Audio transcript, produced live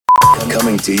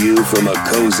Coming to you from a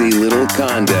cozy little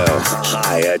condo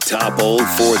high atop Old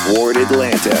Fourth Ward,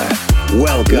 Atlanta.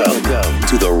 Welcome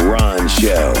to The Ron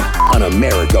Show on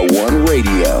America One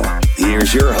Radio.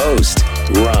 Here's your host,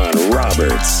 Ron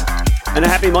Roberts. And a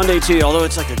happy Monday to you, although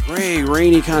it's like a gray,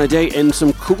 rainy kind of day and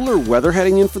some cooler weather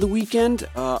heading in for the weekend.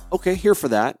 Okay, here for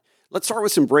that. Let's start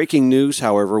with some breaking news,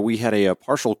 however. We had a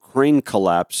partial crane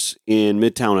collapse in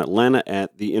Midtown Atlanta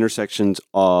at the intersections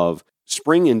of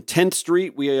Spring and 10th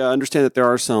Street. We understand that there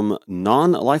are some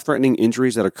non-life-threatening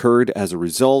injuries that occurred as a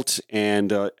result.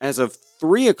 And as of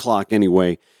 3 o'clock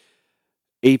anyway,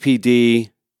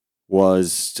 APD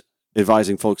was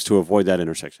advising folks to avoid that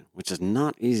intersection, which is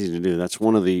not easy to do. That's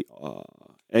one of the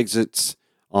exits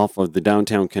off of the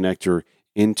downtown connector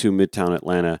into Midtown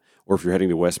Atlanta, or if you're heading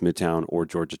to West Midtown or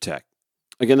Georgia Tech.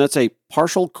 Again, that's a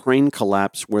partial crane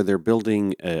collapse where they're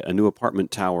building a new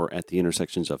apartment tower at the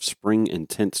intersections of Spring and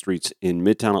 10th Streets in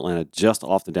Midtown Atlanta, just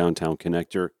off the downtown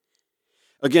connector.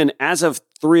 Again, as of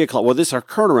 3 o'clock, well, this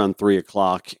occurred around 3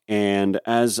 o'clock, and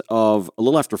as of a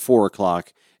little after 4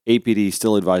 o'clock, APD is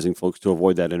still advising folks to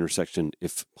avoid that intersection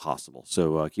if possible.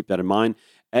 So keep that in mind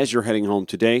as you're heading home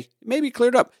today. It may be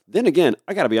cleared up. Then again,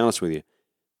 I got to be honest with you.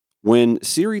 When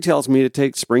Siri tells me to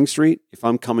take Spring Street, if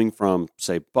I'm coming from,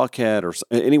 say, Buckhead or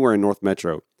anywhere in North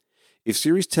Metro, if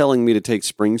Siri's telling me to take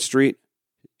Spring Street,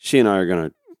 she and I are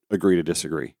going to agree to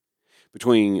disagree.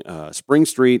 Between Spring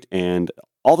Street and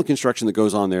all the construction that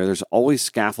goes on there, there's always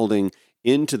scaffolding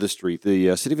into the street.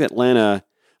 The city of Atlanta,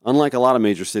 unlike a lot of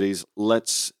major cities,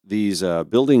 lets these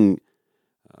building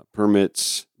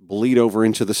permits bleed over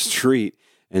into the street.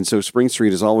 And so Spring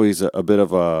Street is always a bit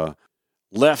of a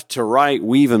left to right,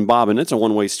 weave and bob, and it's a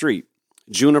one-way street.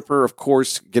 Juniper, of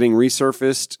course, getting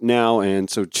resurfaced now, and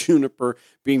so Juniper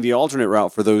being the alternate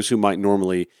route for those who might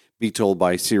normally be told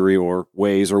by Siri or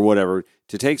Waze or whatever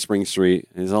to take Spring Street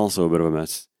is also a bit of a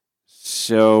mess.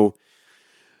 So,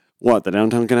 what, the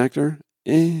downtown connector?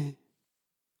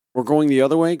 We're going the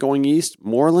other way, going east.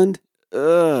 Moreland?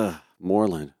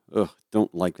 Moreland.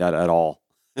 Don't like that at all.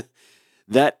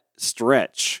 That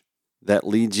stretch that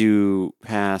leads you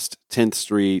past 10th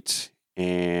Street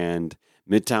and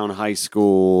Midtown High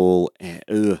School.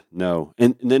 No.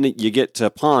 And then you get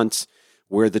to Ponce,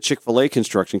 where the Chick-fil-A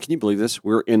construction, can you believe this?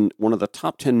 We're in one of the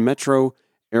top 10 metro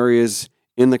areas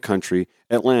in the country,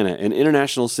 Atlanta, an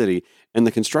international city, and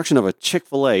the construction of a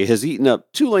Chick-fil-A has eaten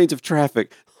up 2 lanes of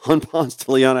traffic on Ponce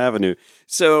de Leon Avenue.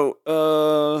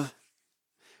 So,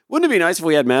 wouldn't it be nice if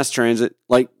we had mass transit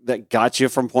like that got you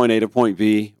from point A to point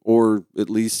B, or at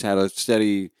least had a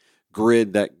steady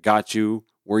grid that got you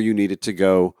where you needed to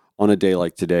go on a day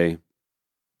like today?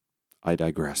 I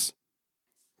digress.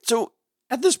 So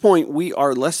at this point, we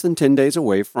are less than 10 days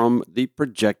away from the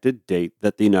projected date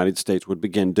that the United States would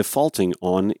begin defaulting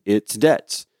on its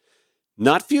debts.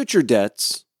 Not future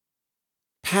debts,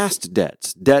 past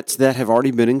debts, debts that have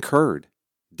already been incurred,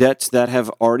 debts that have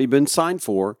already been signed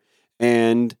for,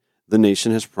 and the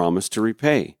nation has promised to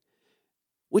repay.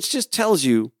 Which just tells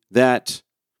you that,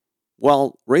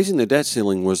 while raising the debt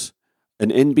ceiling was an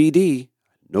NBD,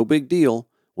 no big deal,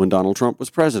 when Donald Trump was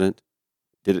president,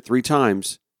 did it 3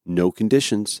 times, no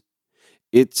conditions.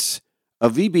 It's a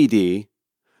VBD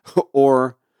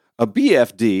or a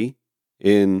BFD,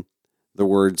 in the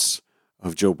words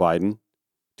of Joe Biden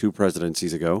 2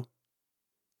 presidencies ago,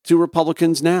 to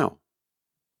Republicans now.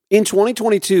 In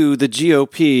 2022, the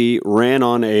GOP ran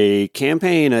on a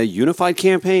campaign, a unified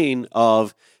campaign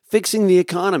of fixing the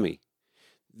economy.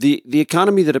 The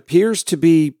economy that appears to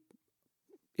be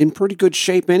in pretty good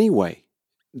shape anyway,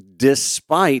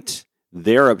 despite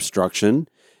their obstruction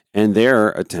and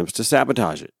their attempts to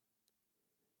sabotage it.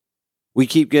 We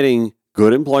keep getting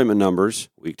good employment numbers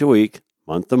week to week,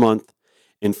 month to month.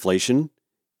 Inflation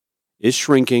is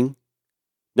shrinking.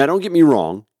 Now, don't get me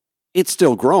wrong, it's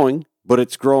still growing, but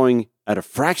it's growing at a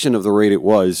fraction of the rate it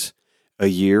was a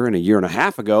year and a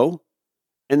half ago.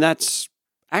 And that's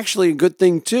actually a good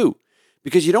thing too,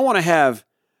 because you don't want to have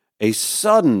a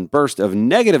sudden burst of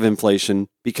negative inflation,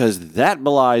 because that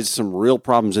belies some real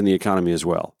problems in the economy as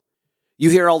well.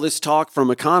 You hear all this talk from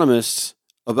economists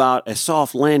about a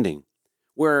soft landing,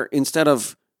 where instead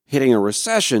of hitting a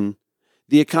recession,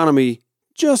 the economy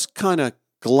just kind of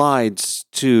glides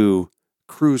to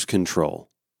cruise control.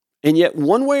 And yet,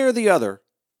 one way or the other,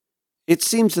 it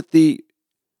seems that the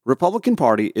Republican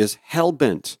Party is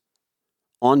hell-bent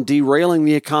on derailing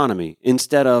the economy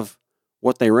instead of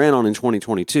what they ran on in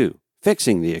 2022,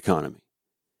 fixing the economy.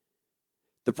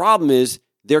 The problem is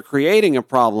they're creating a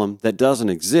problem that doesn't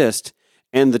exist,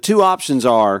 and the 2 options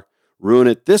are ruin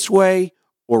it this way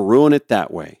or ruin it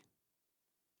that way.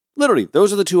 Literally,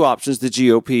 those are the 2 options the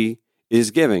GOP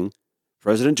is giving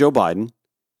President Joe Biden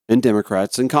and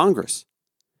Democrats in Congress.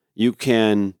 You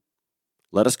can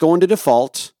let us go into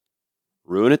default,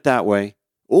 ruin it that way,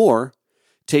 or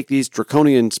take these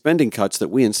draconian spending cuts that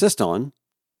we insist on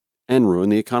and ruin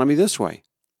the economy this way.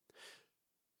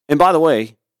 And by the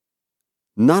way,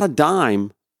 not a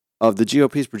dime of the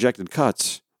GOP's projected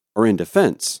cuts are in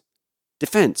defense.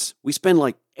 Defense. We spend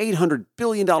like $800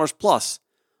 billion plus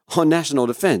on national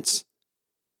defense.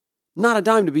 Not a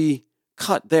dime to be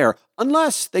cut there,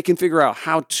 unless they can figure out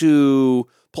how to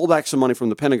pull back some money from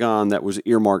the Pentagon that was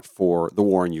earmarked for the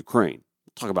war in Ukraine.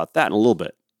 We'll talk about that in a little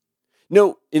bit.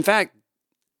 No, in fact,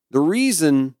 the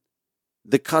reason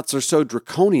the cuts are so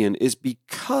draconian is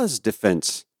because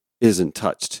defense isn't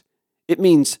touched. It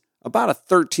means about a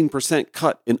 13%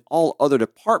 cut in all other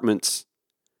departments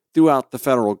throughout the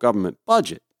federal government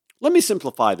budget. Let me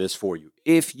simplify this for you.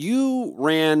 If you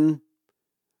ran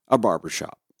a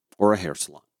barbershop or a hair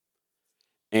salon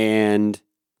and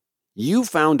you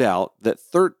found out that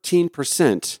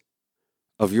 13%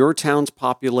 of your town's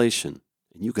population,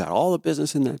 and you got all the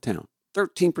business in that town,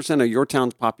 13% of your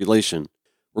town's population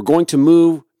were going to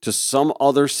move to some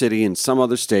other city in some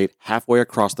other state halfway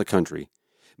across the country,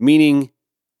 meaning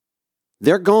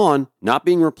they're gone, not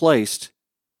being replaced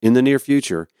in the near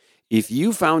future. If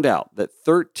you found out that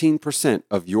 13%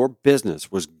 of your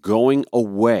business was going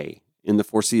away in the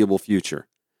foreseeable future,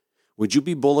 would you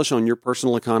be bullish on your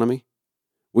personal economy?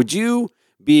 Would you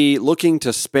be looking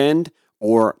to spend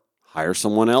or hire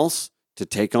someone else to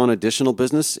take on additional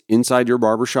business inside your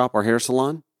barbershop or hair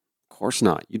salon? Of course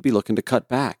not. You'd be looking to cut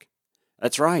back.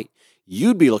 That's right.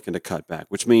 You'd be looking to cut back,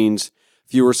 which means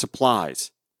fewer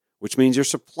supplies, which means your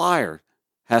supplier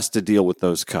has to deal with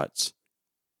those cuts.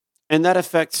 And that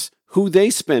affects who they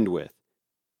spend with.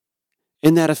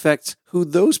 And that affects who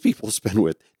those people spend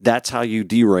with. That's how you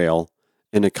derail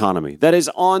an economy that is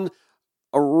on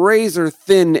a razor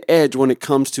thin edge when it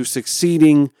comes to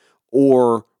succeeding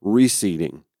or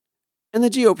receding. And the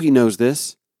GOP knows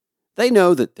this. They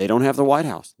know that they don't have the White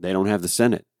House. They don't have the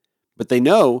Senate. But they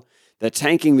know that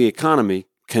tanking the economy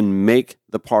can make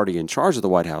the party in charge of the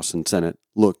White House and Senate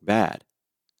look bad.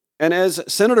 And as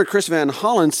Senator Chris Van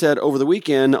Hollen said over the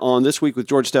weekend on This Week with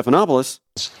George Stephanopoulos,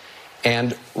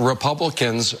 and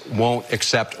Republicans won't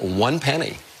accept one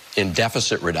penny in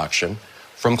deficit reduction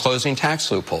from closing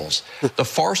tax loopholes. The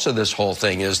farce of this whole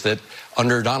thing is that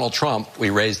under Donald Trump, we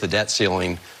raised the debt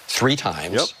ceiling 3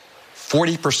 times. Yep.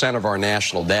 40% of our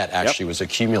national debt actually was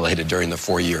accumulated during the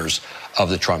 4 years of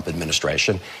the Trump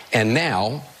administration. And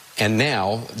now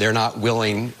they're not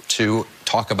willing to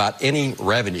talk about any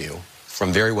revenue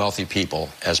from very wealthy people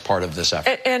as part of this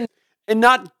effort. And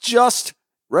not just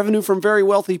revenue from very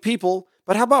wealthy people,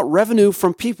 but how about revenue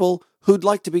from people who'd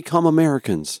like to become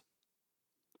Americans?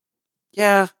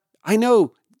 Yeah, I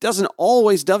know it doesn't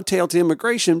always dovetail to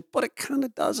immigration, but it kind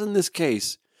of does in this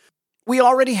case. We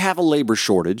already have a labor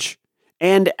shortage,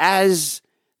 and as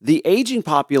the aging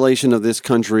population of this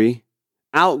country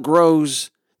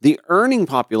outgrows the earning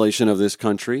population of this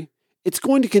country, it's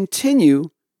going to continue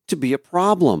to be a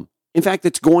problem. In fact,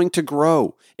 it's going to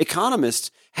grow.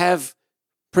 Economists have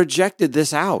projected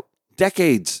this out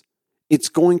decades. It's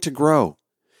going to grow.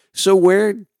 So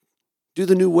where do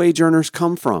the new wage earners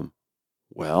come from?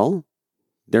 Well,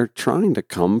 they're trying to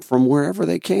come from wherever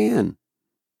they can,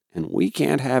 and we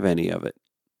can't have any of it.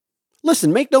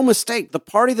 Listen, make no mistake, the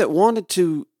party that wanted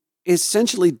to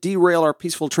essentially derail our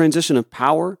peaceful transition of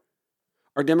power,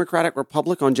 our democratic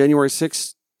republic on January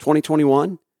 6,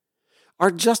 2021,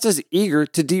 are just as eager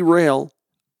to derail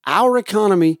our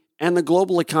economy and the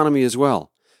global economy as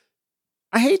well.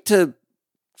 I hate to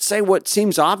say what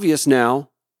seems obvious now,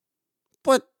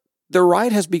 but the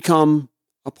right has become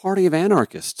a party of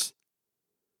anarchists.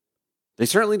 They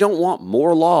certainly don't want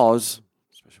more laws,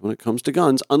 especially when it comes to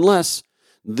guns, unless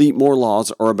the more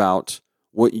laws are about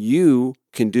what you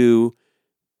can do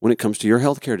when it comes to your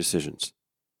healthcare decisions.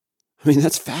 I mean,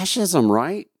 that's fascism,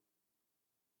 right?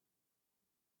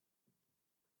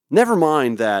 Never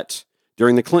mind that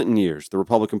during the Clinton years, the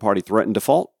Republican Party threatened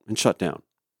default and shut down.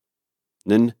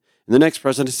 And then in the next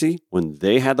presidency, when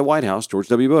they had the White House, George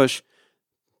W. Bush,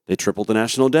 they tripled the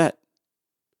national debt.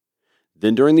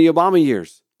 Then during the Obama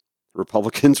years,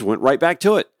 Republicans went right back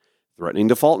to it, threatening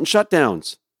default and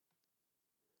shutdowns.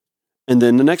 And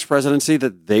then the next presidency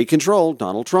that they controlled,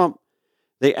 Donald Trump,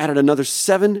 they added another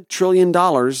 $7 trillion,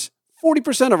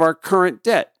 40% of our current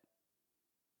debt,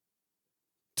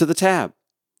 to the tab.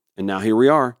 And now here we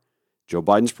are, Joe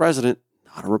Biden's president,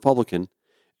 not a Republican,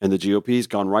 and the GOP's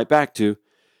gone right back to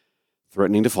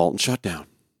threatening default and shutdown.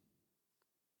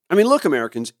 I mean, look,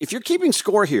 Americans, if you're keeping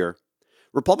score here,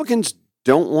 Republicans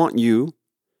don't want you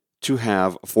to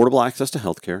have affordable access to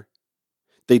healthcare.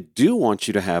 They do want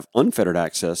you to have unfettered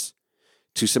access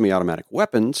to semi-automatic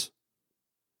weapons,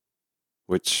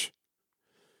 which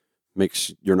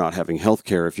makes you're not having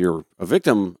healthcare if you're a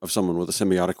victim of someone with a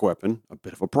semi-automatic weapon a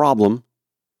bit of a problem.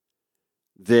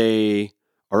 They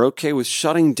are okay with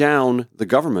shutting down the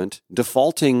government,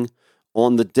 defaulting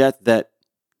on the debt that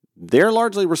they're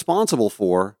largely responsible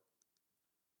for,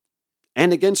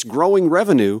 and against growing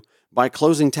revenue by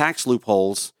closing tax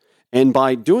loopholes and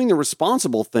by doing the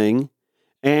responsible thing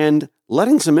and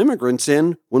letting some immigrants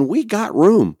in when we got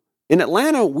room. In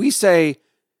Atlanta, we say,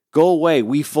 go away,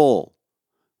 we full.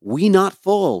 We not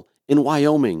full in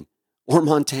Wyoming or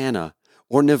Montana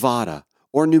or Nevada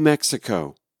or New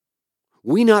Mexico.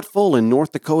 We not full in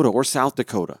North Dakota or South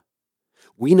Dakota.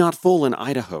 We not full in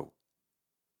Idaho.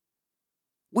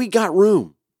 We got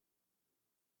room.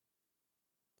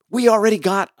 We already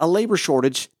got a labor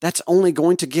shortage that's only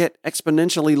going to get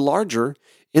exponentially larger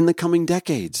in the coming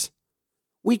decades.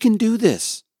 We can do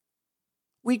this.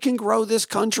 We can grow this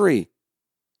country.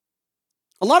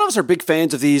 A lot of us are big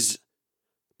fans of these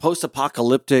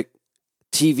post-apocalyptic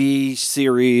TV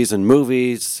series and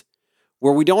movies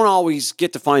where we don't always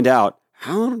get to find out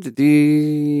how did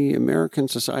the American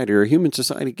society or human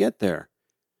society get there.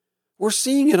 We're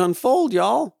seeing it unfold,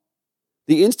 y'all.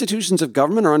 The institutions of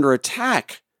government are under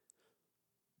attack.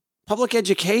 Public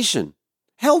education.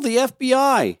 Hell, the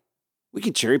FBI. We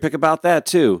can cherry pick about that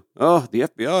too. Oh, the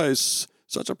FBI is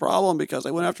such a problem because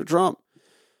they went after Trump.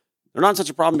 They're not such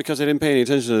a problem because they didn't pay any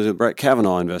attention to the Brett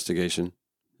Kavanaugh investigation.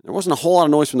 There wasn't a whole lot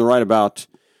of noise from the right about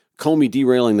Comey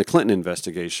derailing the Clinton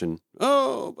investigation.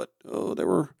 But they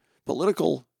were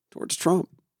political towards Trump.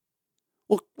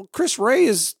 Well, Chris Wray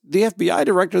is the FBI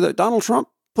director that Donald Trump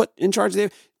put in charge of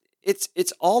the.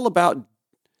 It's all about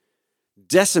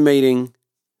decimating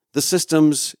the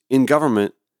systems in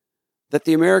government that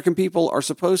the American people are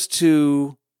supposed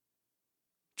to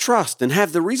trust and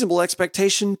have the reasonable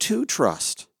expectation to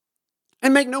trust.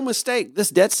 And make no mistake, this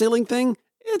debt ceiling thing,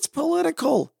 it's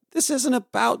political. This isn't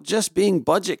about just being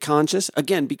budget conscious.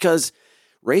 Again, because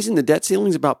raising the debt ceiling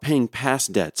is about paying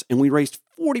past debts. And we raised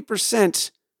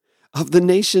 40% of the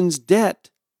nation's debt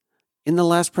in the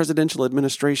last presidential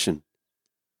administration.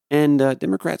 And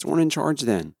Democrats weren't in charge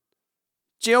then.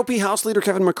 GOP House Leader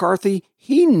Kevin McCarthy,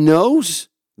 he knows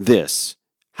this.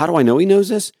 How do I know he knows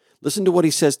this? Listen to what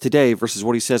he says today versus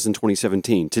what he says in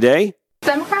 2017. Today,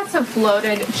 Democrats have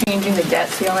floated changing the debt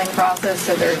ceiling process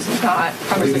so there's not...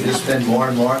 We can just spend more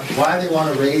and more. Why they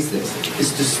want to raise this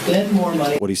is to spend more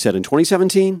money. What he said in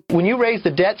 2017. When you raise the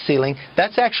debt ceiling,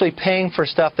 that's actually paying for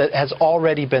stuff that has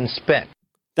already been spent.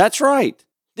 That's right.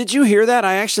 Did you hear that?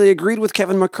 I actually agreed with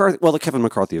Kevin McCarthy. Well, the Kevin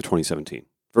McCarthy of 2017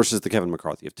 versus the Kevin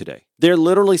McCarthy of today. They're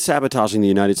literally sabotaging the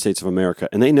United States of America,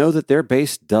 and they know that their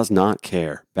base does not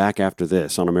care. Back after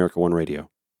this on America One Radio.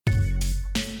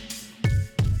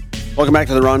 Welcome back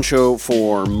to the Ron Show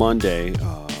for Monday.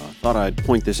 Thought I'd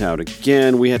point this out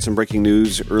again. We had some breaking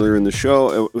news earlier in the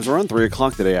show. It was around 3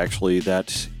 o'clock today, actually,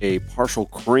 that a partial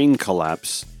crane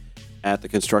collapse at the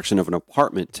construction of an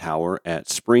apartment tower at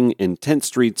Spring and 10th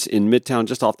Streets in Midtown,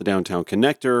 just off the downtown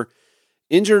connector.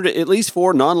 Injured at least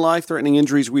 4 non-life-threatening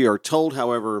injuries, we are told.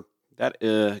 However, that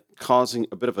causing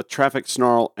a bit of a traffic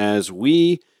snarl as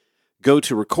we go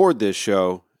to record this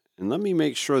show. And let me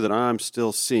make sure that I'm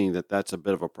still seeing that that's a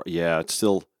bit of a...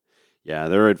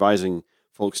 they're advising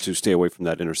folks to stay away from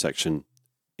that intersection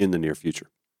in the near future.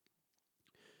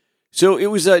 So it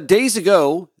was days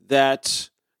ago that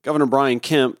Governor Brian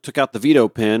Kemp took out the veto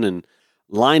pen and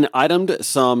line-itemed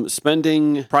some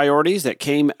spending priorities that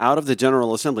came out of the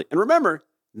General Assembly. And remember,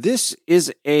 this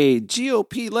is a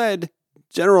GOP-led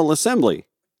General Assembly.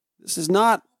 This is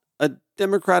not a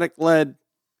Democratic-led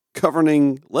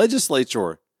governing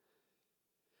legislature.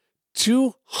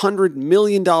 $200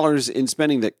 million in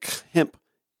spending that Kemp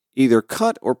either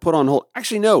cut or put on hold.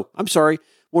 Actually, no, I'm sorry.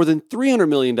 More than $300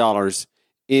 million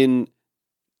in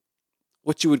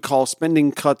what you would call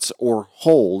spending cuts or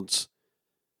holds.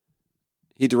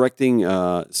 He directing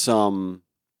some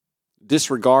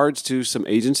disregards to some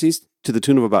agencies to the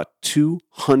tune of about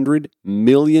 $200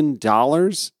 million.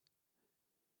 General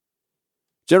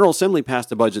Assembly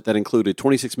passed a budget that included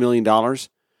 $26 million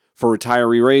for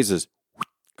retiree raises.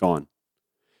 Gone.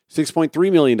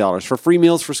 $6.3 million for free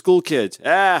meals for school kids.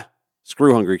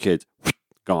 Screw hungry kids.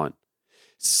 Gone.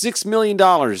 $6 million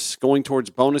going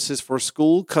towards bonuses for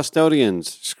school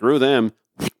custodians. Screw them.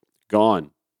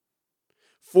 Gone.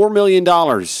 $4 million.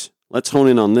 Let's hone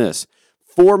in on this.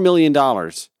 $4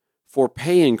 million for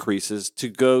pay increases to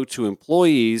go to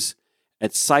employees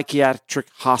at psychiatric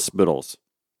hospitals.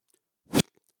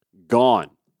 Gone.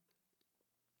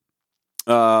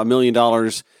 $1 million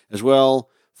as well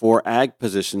for ag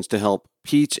positions to help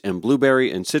peach and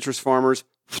blueberry and citrus farmers.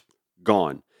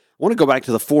 Gone. I want to go back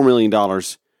to the $4 million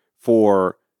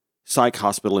for psych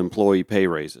hospital employee pay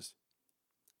raises.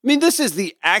 I mean, this is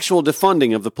the actual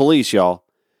defunding of the police, y'all.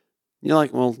 You're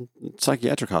like, well,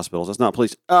 psychiatric hospitals, that's not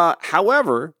police.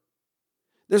 However,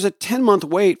 there's a 10-month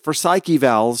wait for psych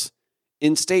evals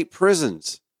in state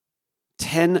prisons.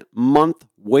 10-month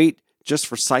wait just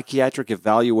for psychiatric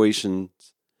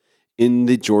evaluations in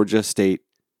the Georgia State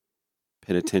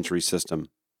Penitentiary system.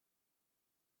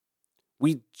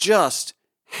 We just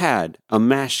had a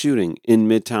mass shooting in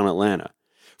Midtown Atlanta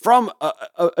from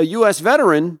a U.S.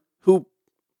 veteran who,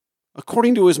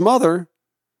 according to his mother,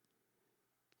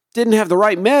 didn't have the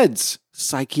right meds,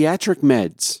 psychiatric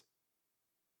meds.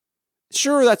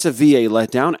 Sure, that's a VA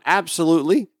letdown,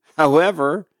 absolutely.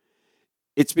 However,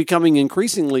 it's becoming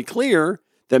increasingly clear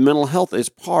that mental health is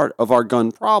part of our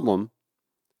gun problem.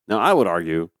 Now, I would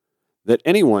argue that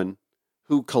anyone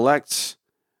who collects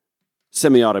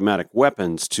semi-automatic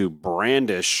weapons to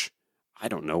brandish, I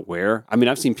don't know where. I mean,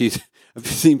 I've seen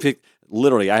people,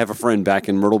 literally, I have a friend back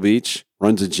in Myrtle Beach,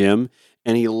 runs a gym,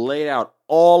 and he laid out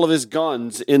all of his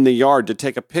guns in the yard to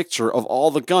take a picture of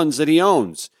all the guns that he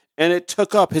owns. And it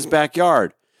took up his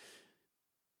backyard.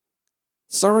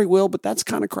 Sorry, Will, but that's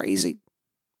kind of crazy.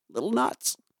 Little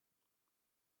nuts.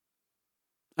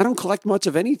 I don't collect much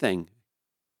of anything.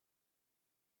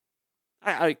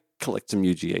 I collect some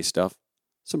UGA stuff,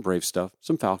 some Brave stuff,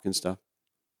 some Falcon stuff.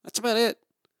 That's about it.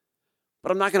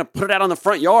 But I'm not going to put it out on the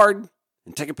front yard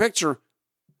and take a picture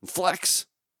and flex.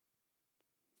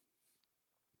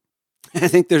 I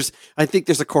think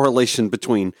there's a correlation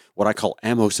between what I call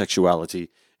amosexuality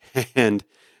and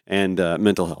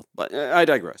mental health. But I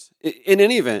digress. In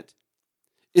any event,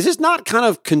 is this not kind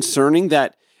of concerning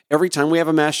that every time we have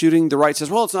a mass shooting, the right says,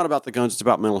 well, it's not about the guns, it's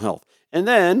about mental health. And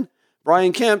then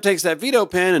Brian Kemp takes that veto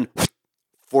pen and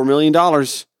 $4 million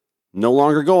no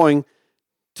longer going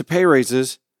to pay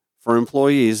raises for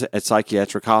employees at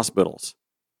psychiatric hospitals.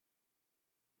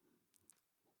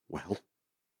 Well,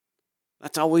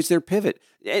 that's always their pivot.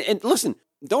 And listen,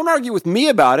 don't argue with me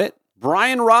about it.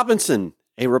 Brian Robinson,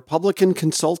 a Republican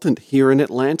consultant here in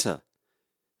Atlanta,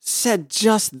 said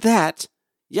just that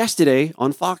yesterday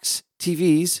on Fox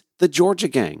TV's The Georgia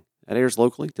Gang. That airs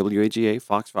locally, WAGA,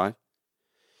 Fox 5.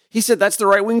 He said that's the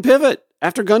right-wing pivot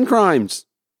after gun crimes,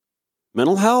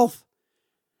 mental health.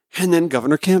 And then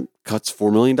Governor Kemp cuts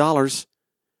 $4 million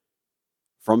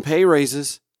from pay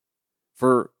raises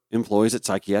for employees at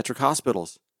psychiatric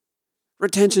hospitals.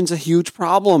 Retention's a huge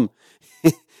problem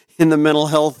in the mental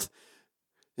health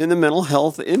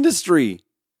industry.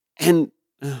 And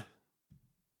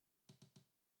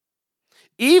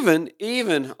even,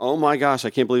 oh my gosh, I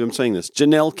can't believe I'm saying this.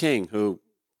 Janelle King, who,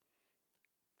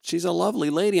 she's a lovely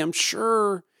lady, I'm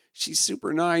sure. She's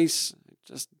super nice. I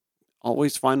just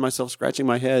always find myself scratching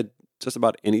my head just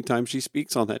about any time she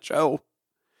speaks on that show.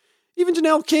 Even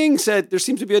Janelle King said there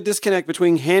seems to be a disconnect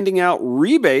between handing out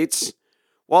rebates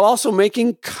while also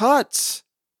making cuts,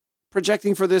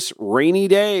 projecting for this rainy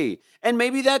day. And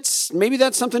maybe that's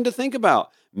something to think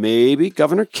about. Maybe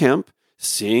Governor Kemp,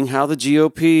 seeing how the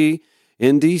GOP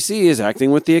in D.C. is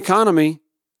acting with the economy,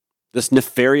 this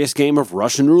nefarious game of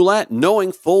Russian roulette,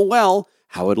 knowing full well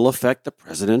how it'll affect the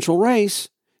presidential race,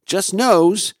 just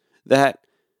knows that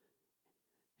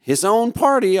his own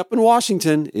party up in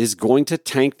Washington is going to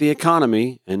tank the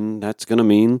economy, and that's going to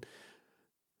mean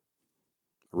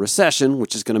a recession,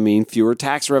 which is going to mean fewer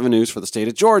tax revenues for the state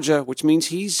of Georgia, which means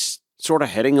he's sort of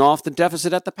heading off the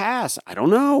deficit at the pass. I don't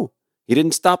know. He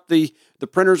didn't stop the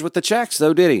printers with the checks,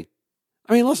 though, did he?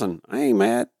 I mean, listen, I ain't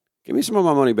mad. Give me some of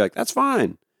my money back. That's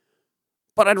fine.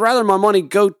 But I'd rather my money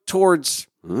go towards,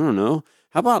 I don't know,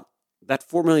 how about that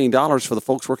 $4 million for the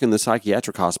folks working in the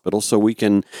psychiatric hospital so we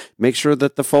can make sure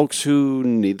that the folks who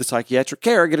need the psychiatric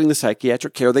care are getting the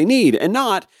psychiatric care they need and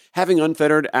not having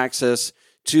unfettered access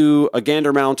to a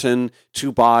Gander Mountain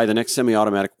to buy the next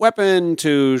semi-automatic weapon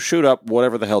to shoot up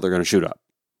whatever the hell they're going to shoot up.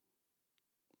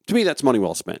 To me, that's money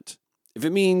well spent. If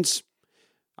it means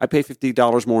I pay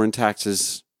 $50 more in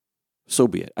taxes, so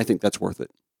be it. I think that's worth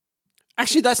it.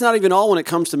 Actually, that's not even all when it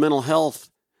comes to mental health.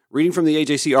 Reading from the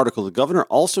AJC article, the governor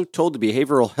also told the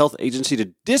Behavioral Health Agency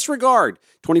to disregard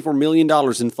 $24 million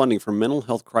in funding for mental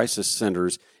health crisis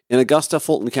centers in Augusta,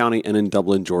 Fulton County, and in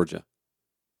Dublin, Georgia.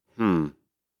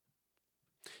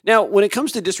 Now, when it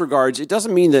comes to disregards, it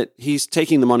doesn't mean that he's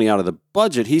taking the money out of the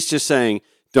budget. He's just saying,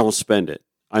 don't spend it.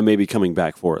 I may be coming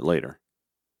back for it later.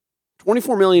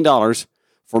 $24 million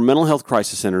for mental health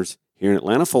crisis centers here in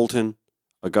Atlanta, Fulton,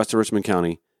 Augusta, Richmond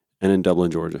County, and in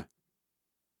Dublin, Georgia.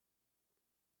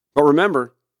 But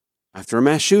remember, after a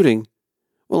mass shooting,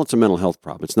 well, it's a mental health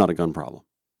problem. It's not a gun problem.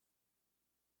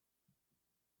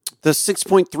 The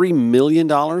 $6.3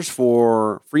 million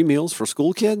for free meals for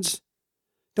school kids,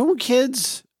 don't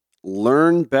kids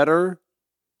learn better,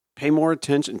 pay more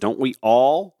attention? Don't we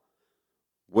all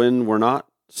when we're not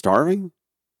starving?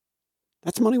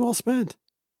 That's money well spent.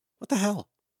 What the hell?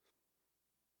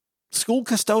 School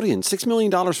custodians, $6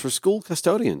 million for school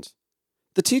custodians.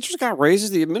 The teachers got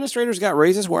raises. The administrators got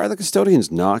raises. Why are the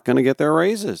custodians not going to get their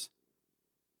raises?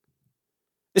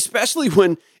 Especially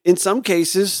when, in some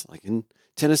cases, like in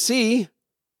Tennessee,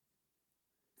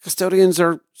 custodians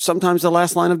are sometimes the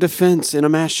last line of defense in a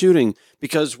mass shooting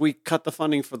because we cut the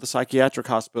funding for the psychiatric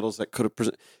hospitals that could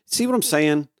have See what I'm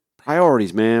saying?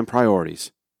 Priorities, man,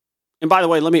 priorities. And by the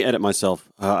way, let me edit myself.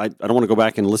 I don't want to go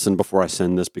back and listen before I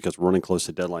send this because we're running close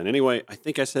to deadline. Anyway, I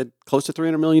think I said close to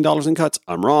 $300 million in cuts.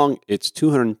 I'm wrong. It's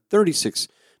 $236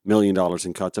 million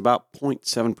in cuts, about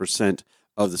 0.7%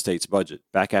 of the state's budget.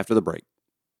 Back after the break.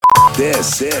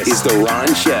 This is The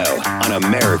Ron Show on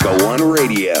America One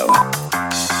Radio.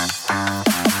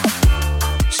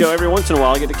 So every once in a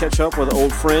while, I get to catch up with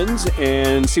old friends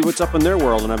and see what's up in their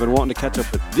world. And I've been wanting to catch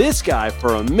up with this guy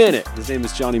for a minute. His name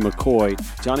is Jonny McCoy.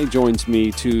 Jonny joins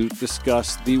me to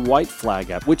discuss the White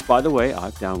Flag app, which, by the way,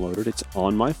 I've downloaded. It's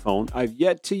on my phone. I've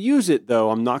yet to use it,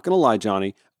 though. I'm not going to lie,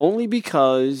 Jonny, only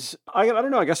because, I don't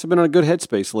know, I guess I've been in a good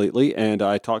headspace lately, and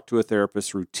I talk to a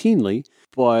therapist routinely,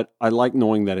 but I like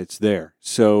knowing that it's there.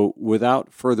 So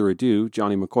without further ado,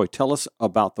 Jonny McCoy, tell us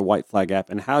about the White Flag app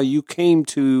and how you came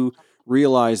to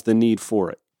realize the need for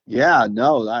it. Yeah,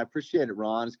 no, I appreciate it,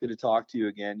 Ron. It's good to talk to you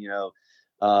again.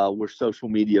 We're social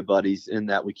media buddies in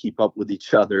that we keep up with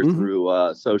each other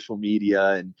through social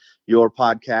media and your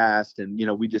podcast. And,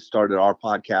 we just started our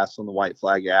podcast on the White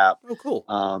Flag app. Oh, cool.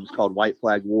 It's called White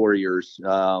Flag Warriors.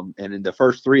 And in the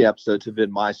first 3 episodes have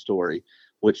been my story,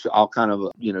 which I'll kind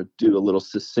of, do a little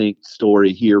succinct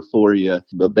story here for you.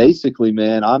 But basically,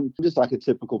 man, I'm just like a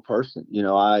typical person.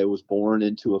 I was born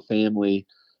into a family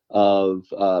of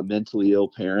mentally ill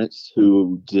parents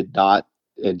who did not,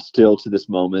 and still to this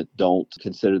moment, don't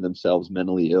consider themselves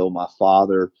mentally ill. My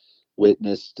father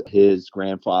witnessed his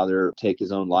grandfather take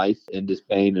his own life in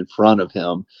disdain in front of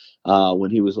him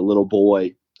when he was a little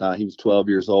boy. He was 12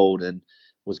 years old and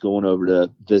was going over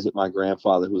to visit my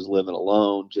grandfather who was living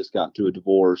alone, just got through a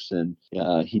divorce, and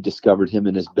he discovered him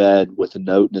in his bed with a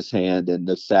note in his hand. And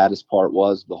the saddest part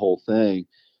was the whole thing,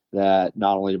 that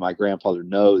not only did my grandfather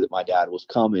know that my dad was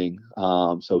coming,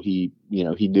 so he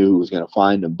knew who was going to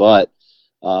find him, but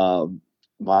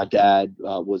my dad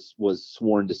was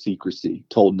sworn to secrecy,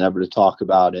 told never to talk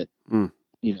about it.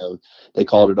 They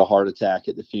called it a heart attack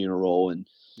at the funeral, and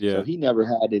so he never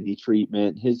had any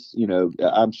treatment.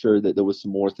 I'm sure that there was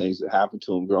some more things that happened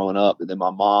to him growing up. And then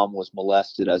my mom was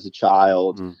molested as a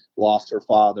child, lost her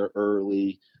father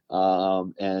early.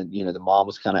 And the mom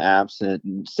was kind of absent,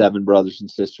 and 7 brothers and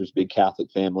sisters, big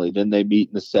Catholic family. Then they meet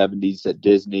in the 70s at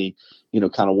Disney,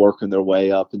 kind of working their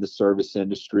way up in the service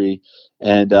industry.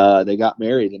 And they got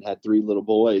married and had 3 little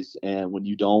boys. And when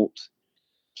you don't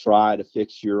try to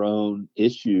fix your own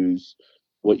issues,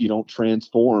 what you don't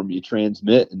transform, you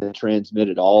transmit, and they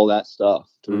transmitted all that stuff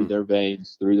through their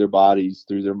veins, through their bodies,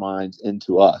 through their minds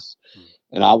into us.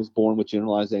 And I was born with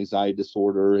generalized anxiety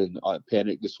disorder and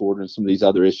panic disorder and some of these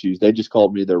other issues. They just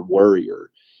called me their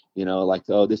worrier, like,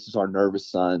 oh, this is our nervous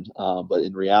son. But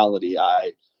in reality,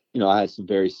 I had some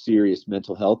very serious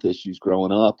mental health issues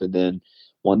growing up. And then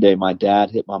one day my dad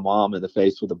hit my mom in the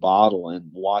face with a bottle, and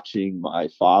watching my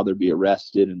father be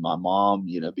arrested and my mom,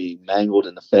 being mangled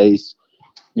in the face,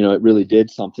 it really did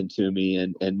something to me.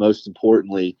 And most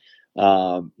importantly,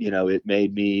 it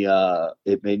made me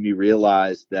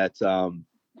realize that,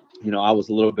 I was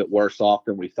a little bit worse off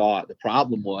than we thought. The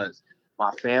problem was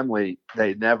my family,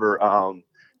 they never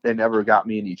got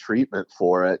me any treatment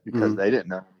for it because they didn't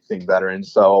know anything better. And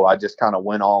so I just kind of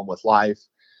went on with life.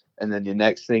 And then the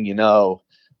next thing you know,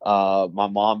 my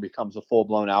mom becomes a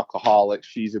full-blown alcoholic.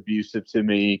 She's abusive to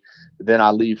me. Then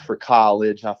I leave for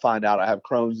college. I find out I have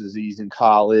Crohn's disease in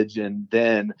college. And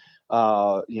then,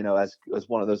 as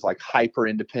one of those like hyper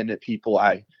independent people,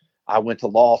 I went to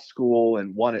law school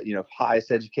and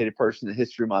highest educated person in the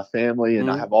history of my family. And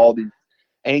I have all these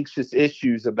anxious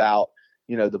issues about,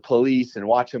 the police and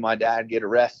watching my dad get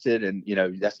arrested. And,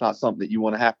 that's not something that you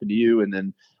want to happen to you. And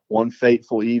then one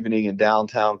fateful evening in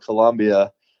downtown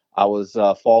Columbia, I was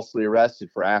falsely arrested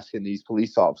for asking these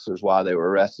police officers why they were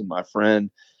arresting my friend,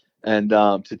 and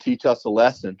to teach us a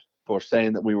lesson for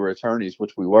saying that we were attorneys,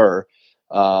 which we were.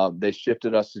 They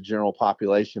shifted us to general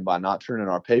population by not turning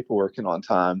our paperwork in on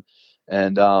time.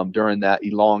 And during that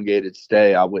elongated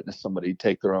stay, I witnessed somebody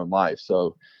take their own life.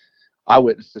 So I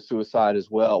witnessed a suicide as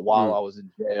well while I was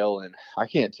in jail. And I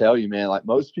can't tell you, man, like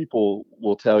most people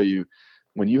will tell you,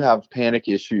 when you have panic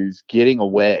issues, getting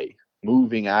away,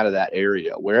 moving out of that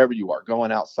area, wherever you are,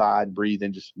 going outside,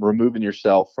 breathing, just removing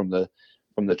yourself from the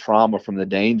trauma, from the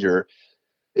danger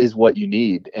is what you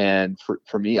need. And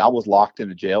for me, I was locked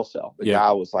in a jail cell. The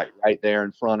guy was like right there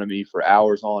in front of me for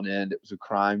hours on end. It was a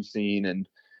crime scene. And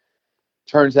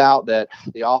turns out that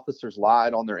the officers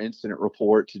lied on their incident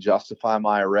report to justify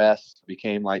my arrest. It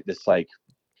became like this,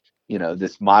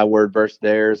 this my word versus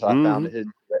theirs. I found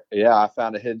I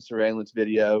found a hidden surveillance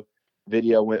video.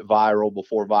 Video went viral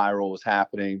before viral was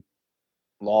happening.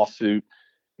 Lawsuit,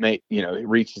 it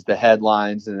reaches the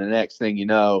headlines, and the next thing you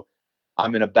know,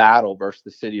 I'm in a battle versus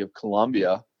the city of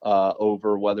Columbia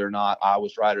over whether or not I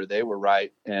was right or they were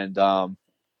right. And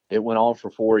it went on for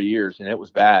 4 years, and it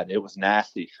was bad. It was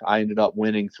nasty. I ended up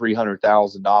winning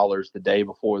 $300,000 the day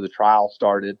before the trial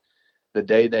started. The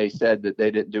day they said that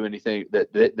they didn't do anything,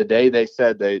 the day they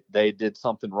said they did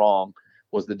something wrong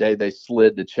was the day they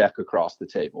slid the check across the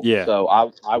table. Yeah. So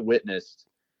I witnessed,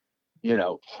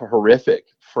 horrific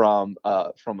from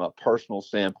a personal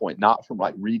standpoint, not from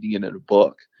like reading it in a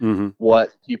book,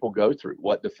 what people go through,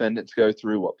 what defendants go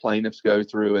through, what plaintiffs go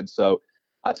through. And so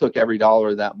I took every dollar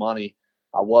of that money.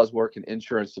 I was working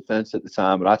insurance defense at the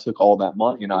time, but I took all that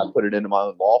money and I put it into my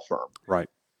own law firm. Right.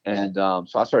 And so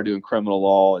I started doing criminal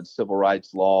law and civil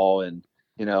rights law. And,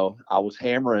 I was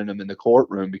hammering them in the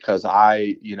courtroom because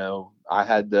I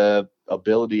had the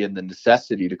ability and the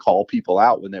necessity to call people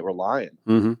out when they were lying.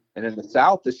 And in the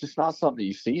South, it's just not something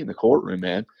you see in the courtroom,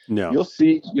 man. No. You'll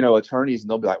see, attorneys, and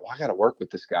they'll be like, well, I got to work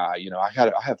with this guy.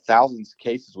 I have thousands of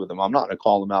cases with him. I'm not going to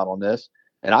call him out on this.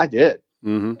 And I did.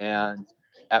 And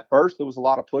at first there was a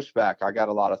lot of pushback. I got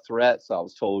a lot of threats. I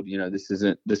was told, this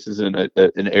isn't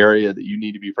an area that you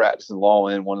need to be practicing law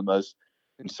in, one of the most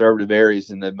conservative areas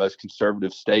in the most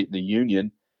conservative state in the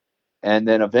union. And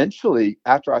then eventually,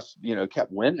 after I,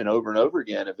 kept winning over and over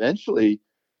again, eventually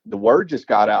the word just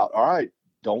got out. All right,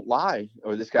 don't lie,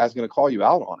 or this guy's going to call you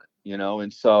out on it,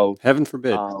 And so, heaven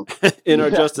forbid, in our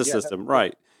justice system,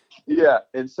 right? Yeah,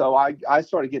 and so I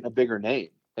started getting a bigger name,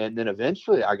 and then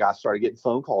eventually I started getting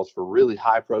phone calls for really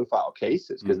high profile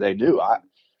cases because they knew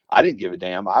I didn't give a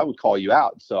damn. I would call you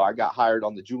out. So I got hired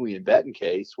on the Julian Benton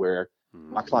case where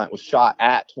my client was shot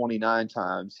at 29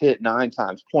 times, hit 9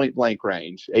 times, point blank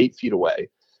range, 8 feet away,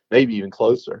 maybe even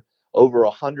closer. Over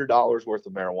 $100 worth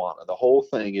of marijuana. The whole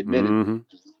thing, admitted,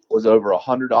 was over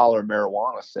 $100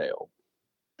 marijuana sale.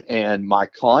 And my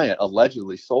client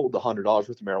allegedly sold the $100 worth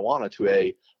of marijuana to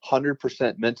a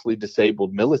 100% mentally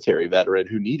disabled military veteran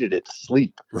who needed it to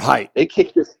sleep. Right. They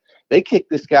kicked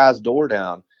this guy's door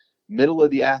down middle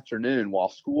of the afternoon while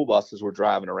school buses were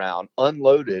driving around,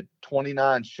 unloaded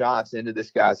 29 shots into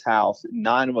this guy's house.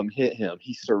 9 of them hit him.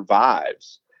 He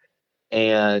survives.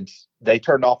 And they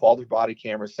turned off all their body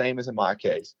cameras, same as in my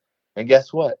case. And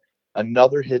guess what?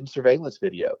 Another hidden surveillance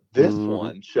video. This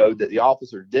one showed that the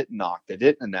officers didn't knock. They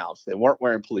didn't announce. They weren't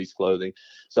wearing police clothing.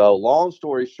 So long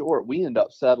story short, we end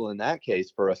up settling that case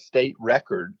for a state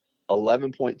record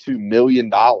 $11.2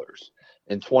 million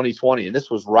in 2020. And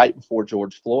this was right before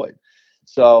George Floyd.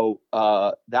 So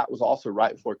that was also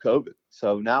right before COVID.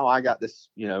 So now I got this,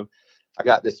 I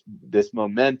got this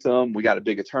momentum. We got a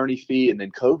big attorney fee, and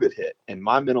then COVID hit, and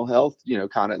my mental health,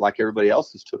 kind of like everybody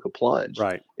else's, took a plunge.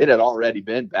 Right. It had already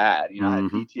been bad. I had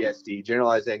PTSD,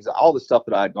 generalized anxiety, all the stuff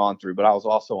that I had gone through, but I was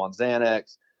also on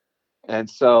Xanax. And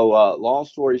so, long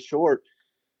story short,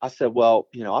 I said, well,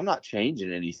 I'm not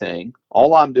changing anything.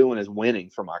 All I'm doing is winning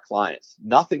for my clients.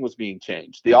 Nothing was being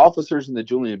changed. The officers in the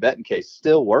Julian Benton case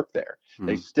still work there.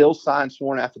 They still signed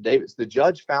sworn affidavits. The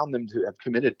judge found them to have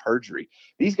committed perjury.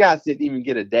 These guys didn't even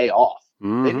get a day off.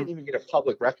 They didn't even get a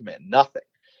public reprimand, nothing.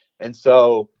 And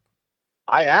so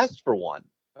I asked for one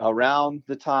around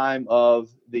the time of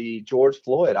the George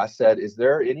Floyd. I said, is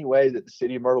there any way that the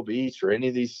city of Myrtle Beach or any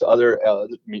of these other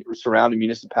surrounding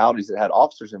municipalities that had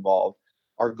officers involved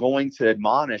are going to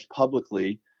admonish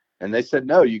publicly? And they said,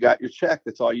 no, you got your check.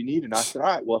 That's all you need. And I said, all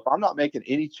right, well, if I'm not making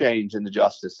any change in the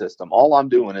justice system, all I'm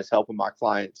doing is helping my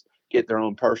clients get their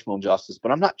own personal justice,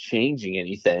 but I'm not changing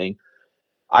anything.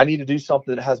 I need to do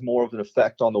something that has more of an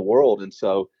effect on the world. And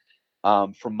so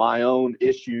from my own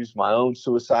issues, my own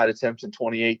suicide attempts in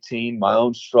 2018, my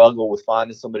own struggle with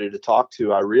finding somebody to talk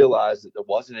to, I realized that there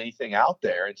wasn't anything out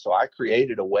there. And so I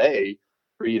created a way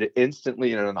for you to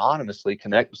instantly and anonymously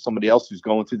connect with somebody else who's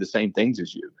going through the same things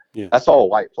as you. Yeah. That's all a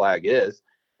White Flag is.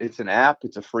 It's an app.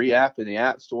 It's a free app in the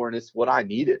App Store, and it's what I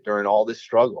needed during all this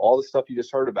struggle, all the stuff you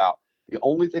just heard about. The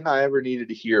only thing I ever needed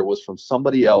to hear was from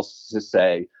somebody else to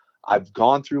say, I've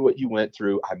gone through what you went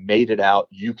through. I made it out.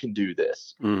 You can do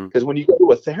this. Mm. Because when you go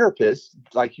to a therapist,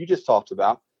 like you just talked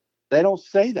about, they don't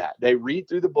say that. They read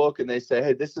through the book and they say,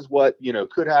 hey, this is what,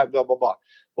 could have, blah, blah, blah.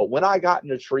 But when I got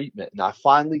into treatment and I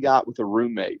finally got with a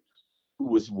roommate who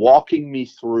was walking me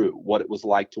through what it was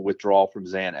like to withdraw from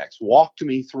Xanax, walked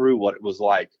me through what it was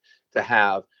like to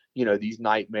have, these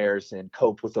nightmares and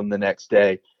cope with them the next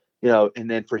day,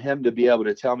 and then for him to be able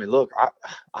to tell me, look,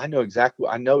 I know exactly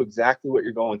what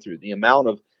you're going through. The amount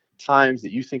of times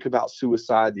that you think about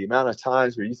suicide, the amount of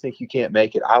times where you think you can't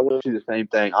make it. I went through the same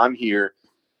thing. I'm here.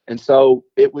 And so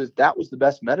that was the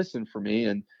best medicine for me.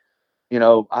 And,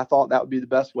 I thought that would be the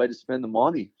best way to spend the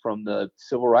money from the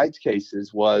civil rights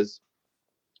cases was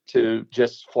to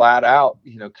just flat out,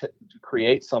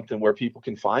 create something where people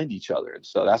can find each other. And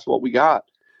so that's what we got.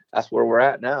 That's where we're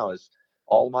at now is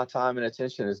all of my time and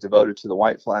attention is devoted to the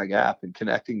White Flag app and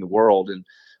connecting the world. And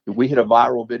we hit a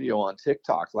viral video on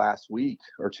TikTok last week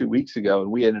or 2 weeks ago,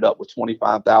 and we ended up with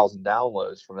 25,000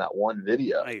 downloads from that one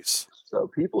video. Nice. So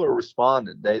people are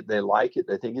responding. They like it.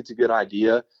 They think it's a good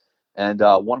idea. And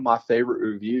one of my favorite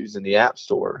reviews in the App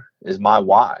Store is my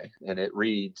why. And it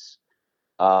reads,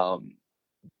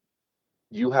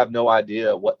 you have no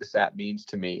idea what this app means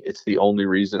to me. It's the only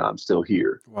reason I'm still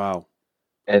here. Wow.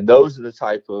 And those are the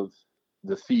type of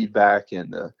the feedback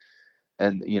and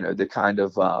the kind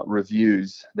of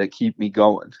reviews that keep me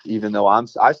going, even though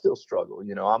I still struggle.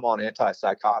 I'm on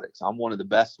antipsychotics. I'm one of the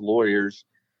best lawyers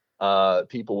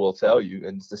people will tell you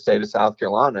in the state of South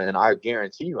Carolina. And I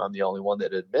guarantee you, I'm the only one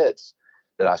that admits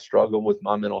that I struggle with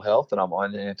my mental health and I'm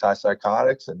on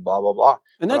antipsychotics and blah, blah, blah.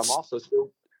 And but I'm also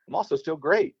still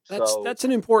great. That's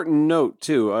an important note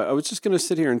too. I was just going to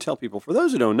sit here and tell people, for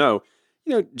those who don't know,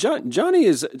 Jonny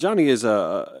is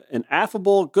an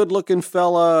affable, good-looking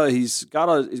fella. He's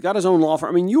got his own law firm.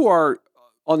 I mean, you are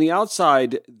on the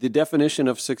outside the definition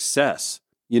of success,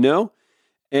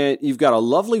 and you've got a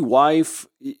lovely wife.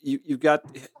 You've got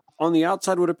on the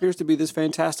outside what appears to be this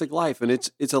fantastic life, and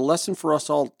it's a lesson for us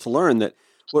all to learn that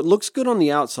what looks good on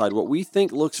the outside, what we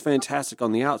think looks fantastic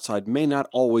on the outside, may not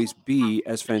always be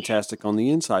as fantastic on the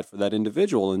inside for that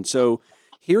individual. And so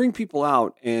hearing people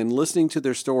out and listening to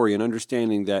their story and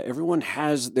understanding that everyone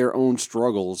has their own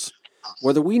struggles,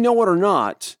 whether we know it or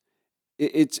not,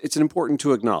 it's important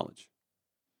to acknowledge.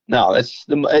 No,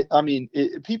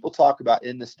 people talk about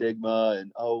in the stigma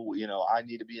and, I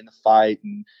need to be in the fight.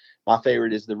 And my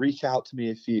favorite is the reach out to me.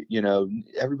 If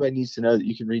everybody needs to know that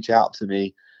you can reach out to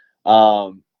me.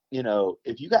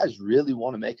 If you guys really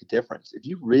want to make a difference, if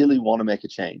you really want to make a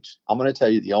change, I'm going to tell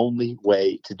you the only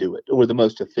way to do it, or the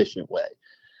most efficient way,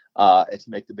 is to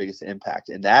make the biggest impact.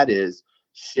 And that is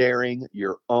sharing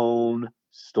your own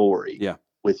story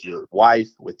with your wife,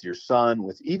 with your son,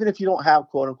 even if you don't have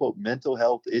quote unquote mental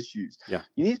health issues. Yeah.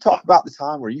 You need to talk about the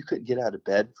time where you couldn't get out of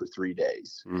bed for 3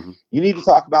 days. Mm-hmm. You need to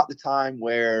talk about the time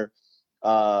where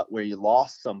you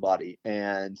lost somebody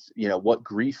and, what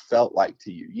grief felt like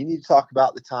to you. You need to talk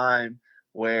about the time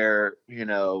where, you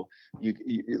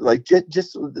like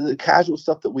just the casual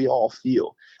stuff that we all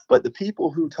feel. But the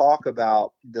people who talk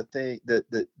about the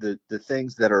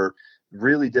things that are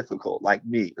really difficult, like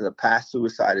me, the past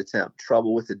suicide attempt,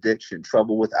 trouble with addiction,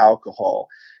 trouble with alcohol,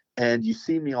 and you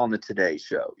see me on the Today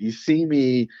Show. You see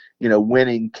me,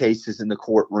 winning cases in the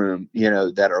courtroom,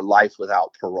 that are life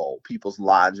without parole. People's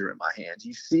lives are in my hands.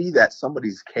 You see that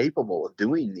somebody's capable of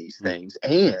doing these things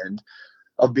and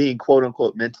of being, quote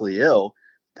unquote, mentally ill.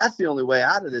 That's the only way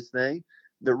out of this thing.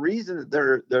 The reason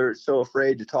that they're so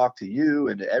afraid to talk to you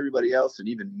and to everybody else and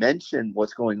even mention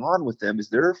what's going on with them is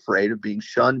they're afraid of being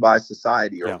shunned by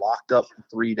society or locked up for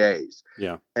 3 days.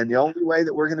 Yeah. And the only way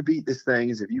that we're going to beat this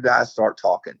thing is if you guys start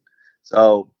talking.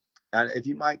 So, and if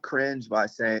you might cringe by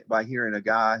hearing a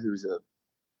guy who's a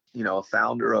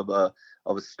founder of a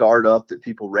startup that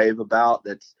people rave about,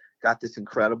 that's got this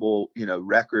incredible,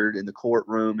 record in the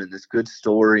courtroom and this good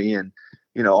story and,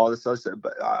 all this other stuff.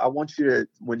 But I want you to,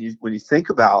 when you think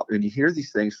about and you hear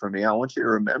these things from me, I want you to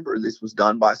remember this was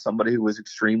done by somebody who was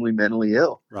extremely mentally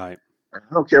ill. Right. I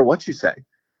don't care what you say.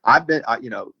 I've been,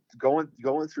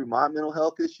 going through my mental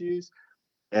health issues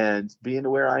and being to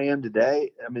where I am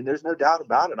today. I mean, there's no doubt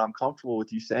about it. I'm comfortable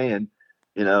with you saying,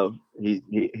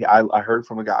 I heard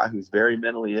from a guy who's very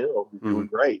mentally ill, who's doing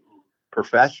great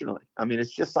professionally. I mean,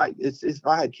 it's just like, it's if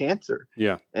I had cancer.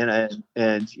 Yeah. And I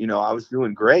was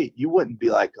doing great. You wouldn't be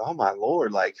like, oh my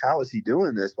Lord, like, how is he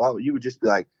doing this? Well, you would just be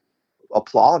like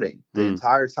applauding the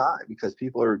entire time because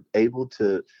people are able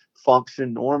to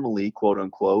function normally, quote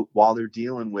unquote, while they're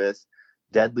dealing with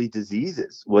deadly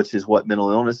diseases, which is what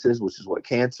mental illness is, which is what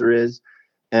cancer is.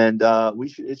 And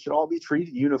it should all be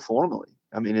treated uniformly.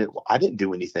 I mean, I didn't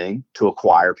do anything to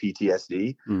acquire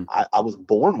PTSD. I was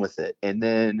born with it. And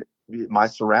then my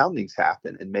surroundings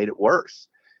happened and made it worse.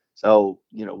 So,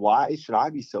 why should I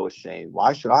be so ashamed?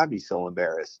 Why should I be so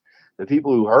embarrassed? The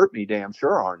people who hurt me, damn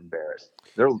sure aren't embarrassed.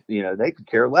 They could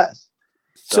care less.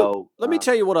 So let me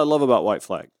tell you what I love about White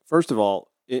Flag. First of all,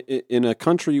 in a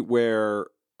country where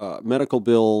medical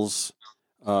bills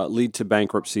lead to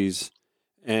bankruptcies,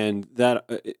 and that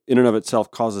in and of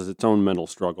itself causes its own mental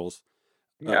struggles.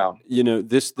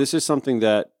 This is something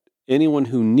that anyone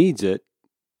who needs it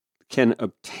can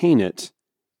obtain it,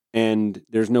 and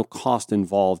there's no cost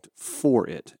involved for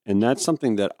it. And that's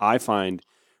something that I find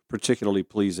particularly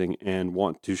pleasing and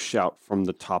want to shout from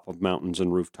the top of mountains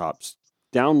and rooftops.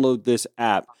 Download this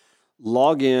app,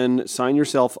 log in, sign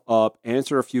yourself up,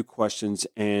 answer a few questions,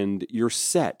 and you're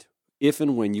set if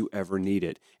and when you ever need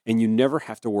it. And you never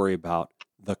have to worry about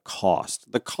the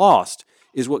cost. The cost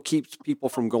is what keeps people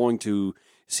from going to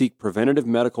seek preventative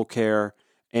medical care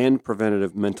and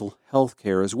preventative mental health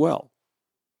care as well.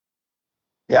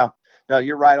 Yeah, no,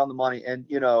 you're right on the money. And,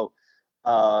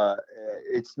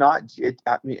 it's not,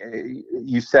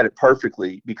 you said it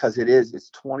perfectly, because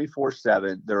it's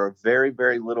 24/7. There are very,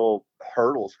 very little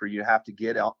hurdles for you to have to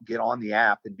get on the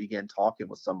app and begin talking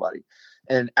with somebody.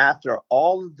 And after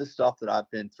all of the stuff that I've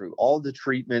been through, all the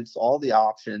treatments, all the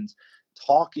options,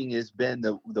 talking has been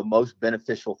the most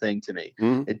beneficial thing to me.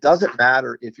 It doesn't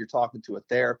matter if you're talking to a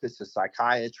therapist, a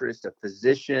psychiatrist, a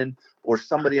physician, or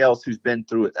somebody else who's been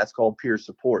through it. That's called peer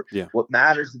support. Yeah. What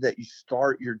matters is that you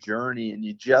start your journey and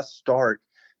you just start,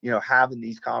 having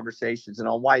these conversations. And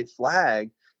on White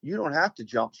Flag, you don't have to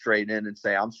jump straight in and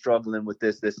say, I'm struggling with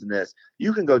this, this, and this.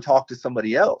 You can go talk to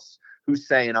somebody else who's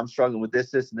saying, I'm struggling with this,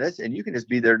 this, and this, and you can just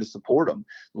be there to support them,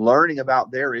 learning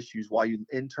about their issues while you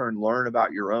in turn learn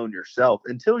about your own yourself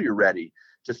until you're ready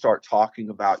to start talking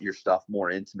about your stuff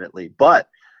more intimately. But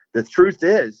the truth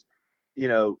is,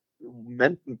 people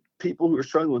who are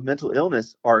struggling with mental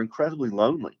illness are incredibly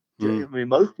lonely. I mean,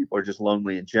 most people are just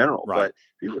lonely in general, right. But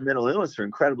people with mental illness are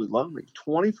incredibly lonely.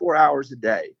 24 hours a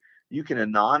day, you can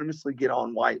anonymously get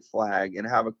on White Flag and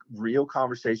have a real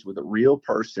conversation with a real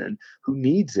person who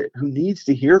needs it, who needs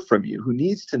to hear from you, who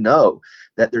needs to know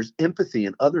that there's empathy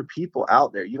in other people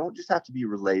out there. You don't just have to be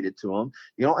related to them.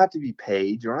 You don't have to be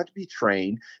paid. You don't have to be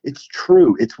trained. It's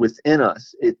true. It's within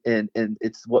us. And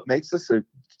it's what makes us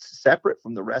separate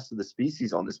from the rest of the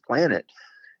species on this planet,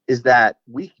 is that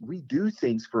we do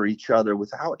things for each other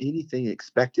without anything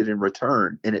expected in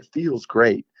return. And it feels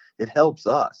great. It helps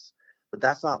us. But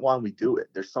that's not why we do it.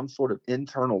 There's some sort of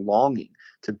internal longing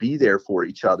to be there for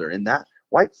each other. And that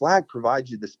White Flag provides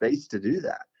you the space to do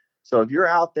that. So if you're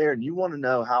out there and you want to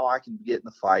know how I can get in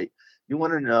the fight, you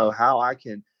want to know how I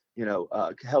can,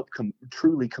 help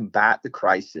truly combat the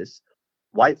crisis,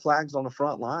 White Flag's on the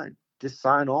front line. Just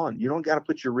sign on. You don't got to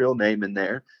put your real name in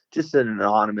there, just an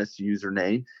anonymous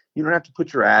username. You don't have to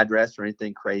put your address or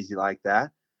anything crazy like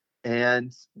that.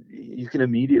 And you can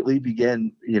immediately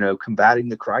begin, combating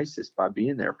the crisis by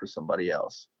being there for somebody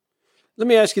else. Let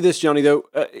me ask you this, Jonny, though.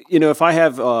 If I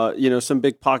have, some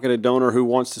big pocketed donor who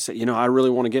wants to say, I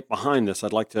really want to get behind this.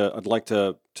 I'd like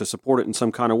to support it in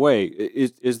some kind of way.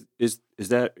 Does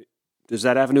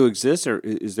that avenue exist, or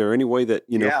is there any way that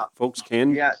folks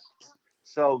can? Yeah.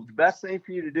 So the best thing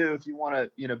for you to do if you want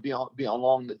to, be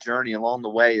along the journey along the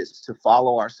way is to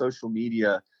follow our social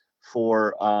media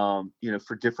for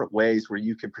different ways where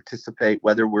you can participate,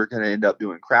 whether we're going to end up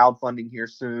doing crowdfunding here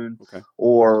soon, okay,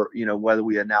 or, whether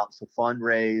we announce a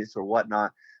fundraise or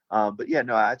whatnot. But yeah,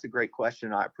 no, that's a great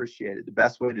question. I appreciate it. The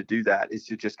best way to do that is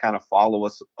to just kind of follow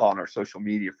us on our social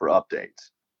media for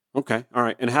updates. Okay. All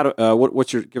right. And how do,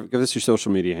 what's your, give us your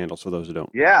social media handles for those who don't.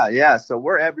 Yeah. So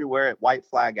we're everywhere at White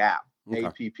Flag app, okay.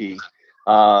 APP.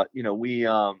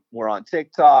 We're on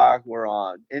TikTok, we're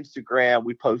on Instagram,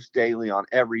 we post daily on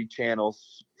every channel,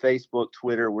 Facebook,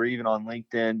 Twitter, we're even on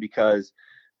LinkedIn, because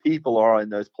people are in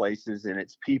those places and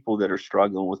it's people that are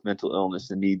struggling with mental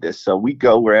illness and need this. So we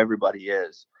go where everybody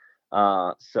is.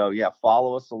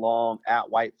 Follow us along at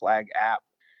White Flag app.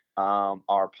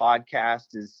 Our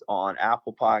podcast is on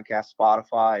Apple Podcasts,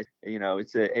 Spotify.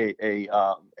 It's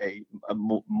a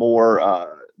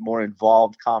more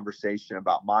involved conversation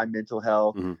about my mental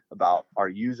health, about our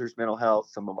users' mental health,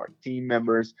 some of our team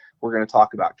members. We're going to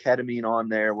talk about ketamine on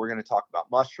there. We're going to talk about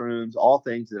mushrooms, all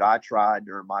things that I tried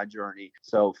during my journey.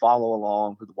 So follow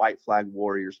along with the White Flag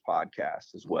Warriors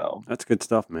podcast as well. That's good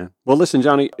stuff, man. Well, listen,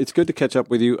 Jonny, it's good to catch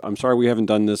up with you. I'm sorry we haven't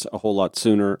done this a whole lot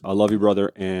sooner. I love you,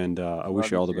 brother, and I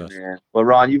wish you all the best. best. man. Well,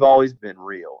 Ron, you've always been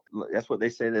real. That's what they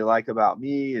say they like about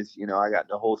me is, I got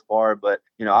no holds barred, but,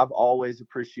 I've always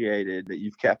appreciated that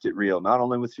you've kept it real, not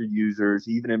only with your users,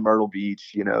 even in Myrtle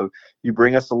Beach. You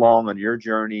bring us along on your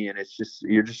journey, and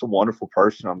you're just a wonderful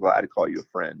person. I'm glad to call you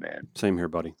a friend, man. Same here,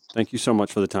 buddy. Thank you so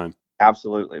much for the time.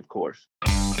 Absolutely, of course.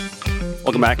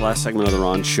 Welcome back. Last segment of the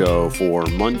Ron Show for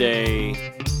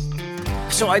Monday.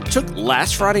 So I took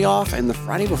last Friday off and the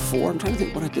Friday before. I'm trying to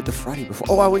think what I did the Friday before.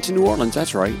 Oh, I went to New Orleans.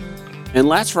 That's right. And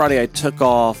last Friday I took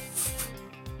off.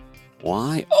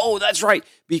 Why? Oh, that's right.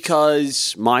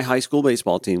 Because my high school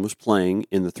baseball team was playing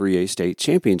in the 3A state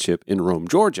championship in Rome,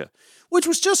 Georgia, which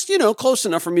was just, close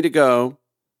enough for me to go,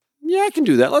 yeah, I can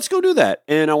do that. Let's go do that.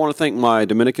 And I want to thank my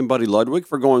Dominican buddy Ludwig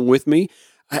for going with me.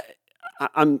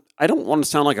 I don't want to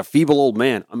sound like a feeble old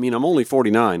man. I mean, I'm only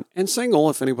 49 and single,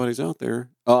 if anybody's out there.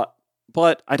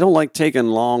 But I don't like taking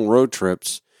long road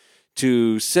trips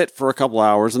to sit for a couple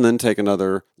hours and then take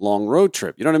another long road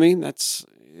trip. You know what I mean? That's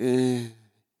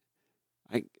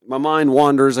my mind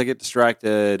wanders. I get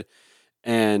distracted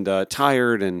and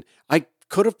tired. And I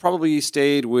could have probably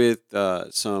stayed with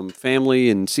some family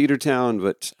in Cedartown,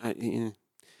 but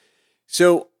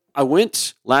so I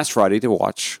went last Friday to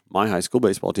watch my high school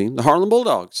baseball team, the Harlem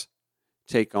Bulldogs,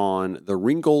 take on the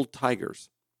Ringgold Tigers.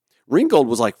 Ringgold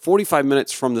was like 45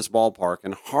 minutes from this ballpark,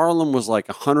 and Harlem was like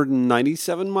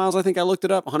 197 miles. I think I looked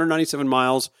it up, 197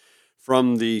 miles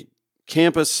from the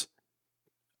campus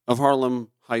of Harlem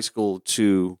High School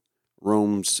to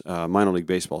Rome's minor league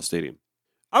baseball stadium.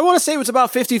 I want to say it was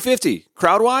about 50-50.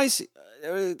 Crowd-wise,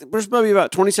 there's maybe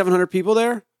about 2,700 people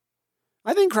there.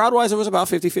 I think crowd-wise, it was about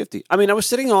 50-50. I mean, I was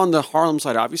sitting on the Harlem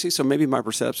side, obviously, so maybe my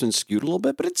perception skewed a little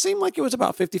bit, but it seemed like it was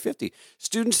about 50-50.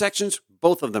 Student sections,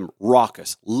 both of them,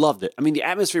 raucous. Loved it. I mean, the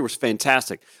atmosphere was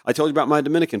fantastic. I told you about my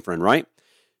Dominican friend, right?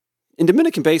 In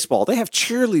Dominican baseball, they have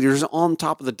cheerleaders on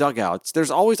top of the dugouts.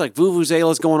 There's always like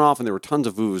vuvuzelas going off, and there were tons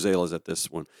of vuvuzelas at this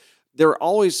one. There are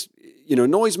always,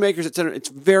 noisemakers, etc. It's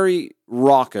very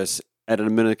raucous at a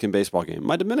Dominican baseball game.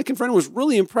 My Dominican friend was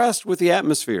really impressed with the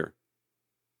atmosphere.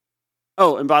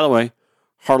 Oh, and by the way,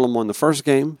 Harlem won the first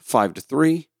game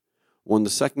 5-3. Won the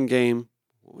second game.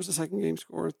 What was the second game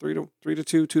score? 3-2,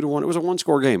 2-1. It was a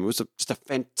one-score game. It was just a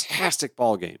fantastic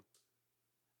ball game.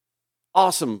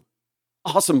 Awesome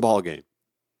ball game.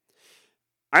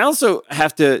 I also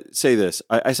have to say this.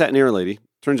 I sat near a lady.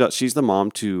 Turns out she's the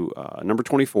mom to number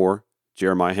 24,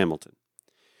 Jeremiah Hamilton.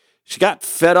 She got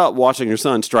fed up watching her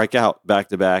son strike out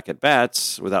back-to-back at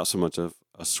bats without so much of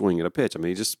a swing at a pitch. I mean,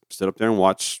 he just stood up there and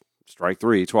watched strike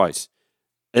three twice.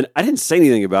 And I didn't say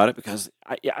anything about it because,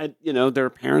 there are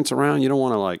parents around. You don't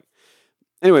want to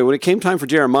Anyway, when it came time for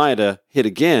Jeremiah to hit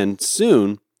again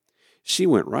soon, she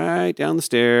went right down the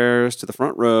stairs to the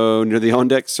front row near the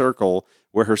on-deck circle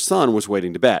where her son was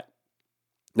waiting to bat.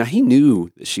 Now, he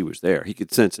knew that she was there. He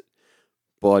could sense it.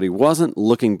 But he wasn't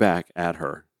looking back at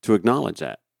her to acknowledge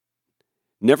that.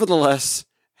 Nevertheless,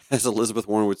 as Elizabeth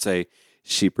Warren would say,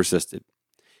 she persisted.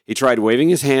 He tried waving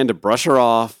his hand to brush her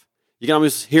off. You can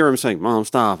almost hear him saying, "Mom,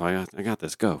 stop. I got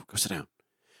this. Go sit down."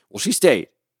 Well, she stayed.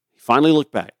 He finally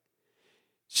looked back.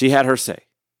 She had her say.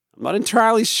 I'm not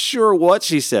entirely sure what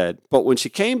she said, but when she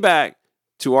came back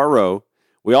to our row,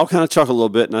 we all kind of chuckled a little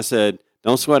bit, and I said,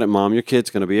 "Don't sweat it, Mom. Your kid's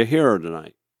going to be a hero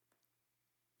tonight."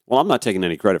 Well, I'm not taking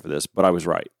any credit for this, but I was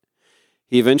right.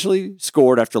 He eventually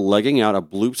scored after legging out a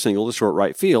bloop single to short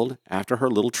right field after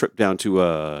her little trip down to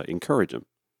encourage him.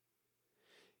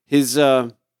 His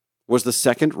was the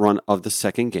second run of the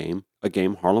second game, a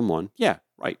game Harlem won. Yeah,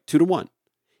 right, 2-1.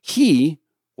 He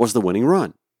was the winning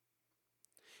run.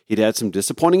 He'd had some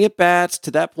disappointing at-bats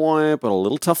to that point, but a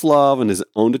little tough love and his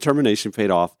own determination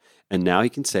paid off, and now he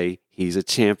can say he's a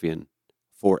champion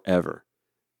forever.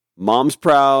 Mom's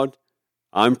proud,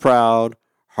 I'm proud,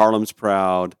 Harlem's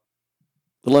proud.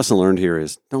 The lesson learned here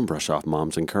is don't brush off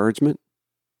Mom's encouragement.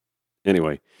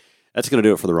 Anyway, that's going to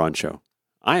do it for the Ron Show.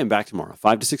 I am back tomorrow,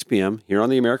 5 to 6 p.m. here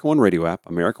on the American One Radio app,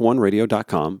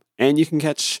 AmericanOneRadio.com, and you can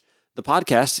catch the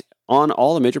podcast on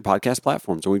all the major podcast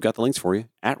platforms, and we've got the links for you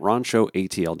at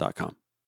RonShowATL.com.